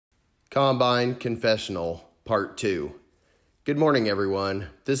Combine Confessional, Part 2. Good morning, everyone.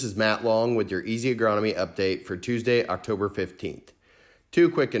 This is Matt Long with your Easy Agronomy update for Tuesday, October 15th. Two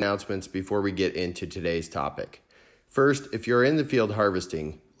quick announcements before we get into today's topic. First, if you're in the field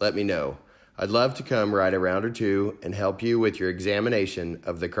harvesting, let me know. I'd love to come ride a round or two and help you with your examination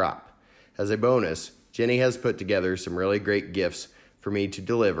of the crop. As a bonus, Jenny has put together some really great gifts for me to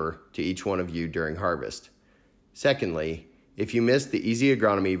deliver to each one of you during harvest. Secondly, if you missed the Easy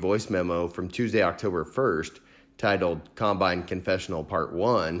Agronomy voice memo from Tuesday, October 1st, titled Combine Confessional Part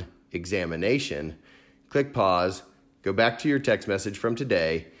 1, Examination, click pause, go back to your text message from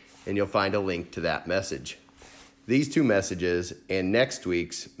today, and you'll find a link to that message. These two messages and next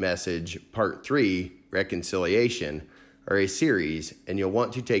week's message, Part 3, Reconciliation, are a series, and you'll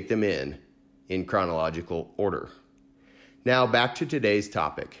want to take them in chronological order. Now back to today's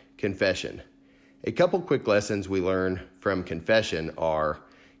topic, confession. A couple quick lessons we learn from confession are: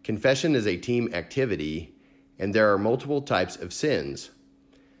 confession is a team activity, and there are multiple types of sins.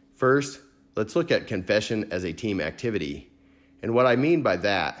 First, let's look at confession as a team activity. And what I mean by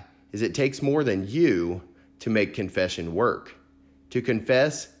that is it takes more than you to make confession work. To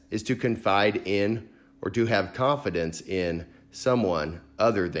confess is to confide in or to have confidence in someone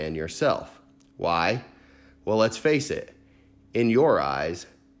other than yourself. Why? Well, let's face it. In your eyes,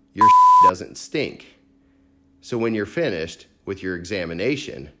 your doesn't stink. So when you're finished with your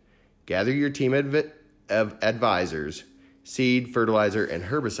examination, gather your team of advisors, seed, fertilizer, and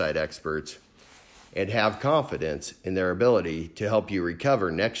herbicide experts, and have confidence in their ability to help you recover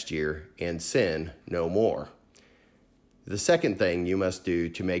next year and sin no more. The second thing you must do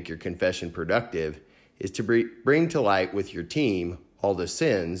to make your confession productive is to bring to light with your team all the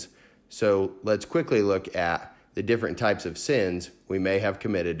sins. So let's quickly look at the different types of sins we may have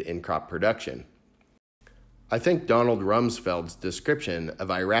committed in crop production. I think Donald Rumsfeld's description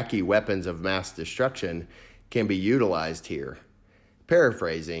of Iraqi weapons of mass destruction can be utilized here.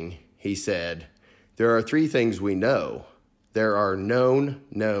 Paraphrasing, he said, "There are three things we know. There are known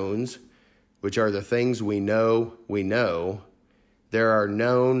knowns, which are the things we know we know. There are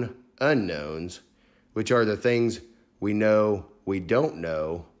known unknowns, which are the things we know we don't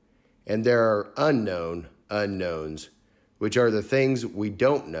know. And there are unknown unknowns, which are the things we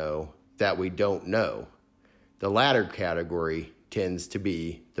don't know that we don't know." The latter category tends to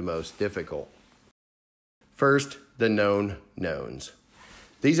be the most difficult. First, the known knowns.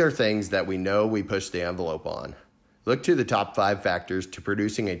 These are things that we know we push the envelope on. Look to the top 5 factors to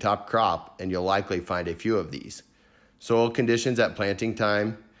producing a top crop, and you'll likely find a few of these. Soil conditions at planting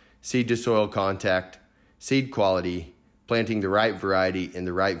time, seed to soil contact, seed quality, planting the right variety in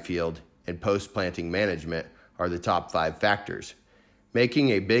the right field, and post-planting management are the top 5 factors. Making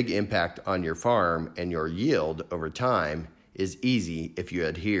a big impact on your farm and your yield over time is easy if you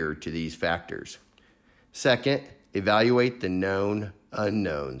adhere to these factors. Second, evaluate the known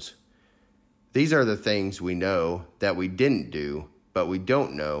unknowns. These are the things we know that we didn't do, but we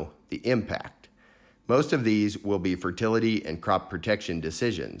don't know the impact. Most of these will be fertility and crop protection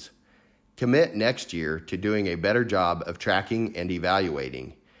decisions. Commit next year to doing a better job of tracking and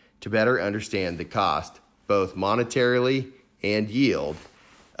evaluating to better understand the cost, both monetarily and yield,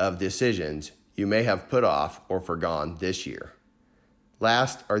 of decisions you may have put off or forgone this year.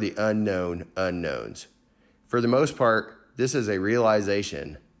 Last are the unknown unknowns. For the most part, this is a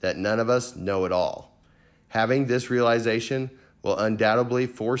realization that none of us know it all. Having this realization will undoubtedly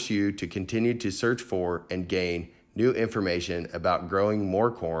force you to continue to search for and gain new information about growing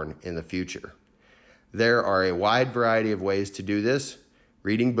more corn in the future. There are a wide variety of ways to do this: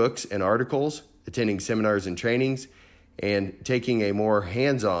 reading books and articles, attending seminars and trainings, and taking a more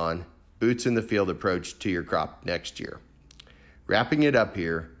hands-on, boots-in-the-field approach to your crop next year. Wrapping it up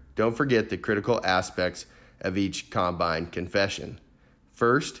here, don't forget the critical aspects of each combine confession.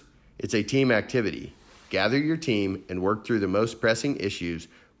 First, it's a team activity. Gather your team and work through the most pressing issues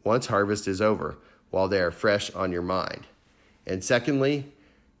once harvest is over, while they are fresh on your mind. And secondly,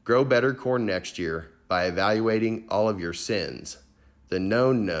 grow better corn next year by evaluating all of your sins: the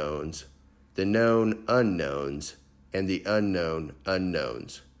known knowns, the known unknowns, and the unknown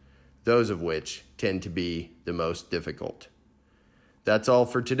unknowns, those of which tend to be the most difficult. That's all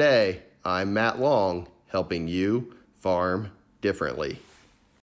for today. I'm Matt Long, helping you farm differently.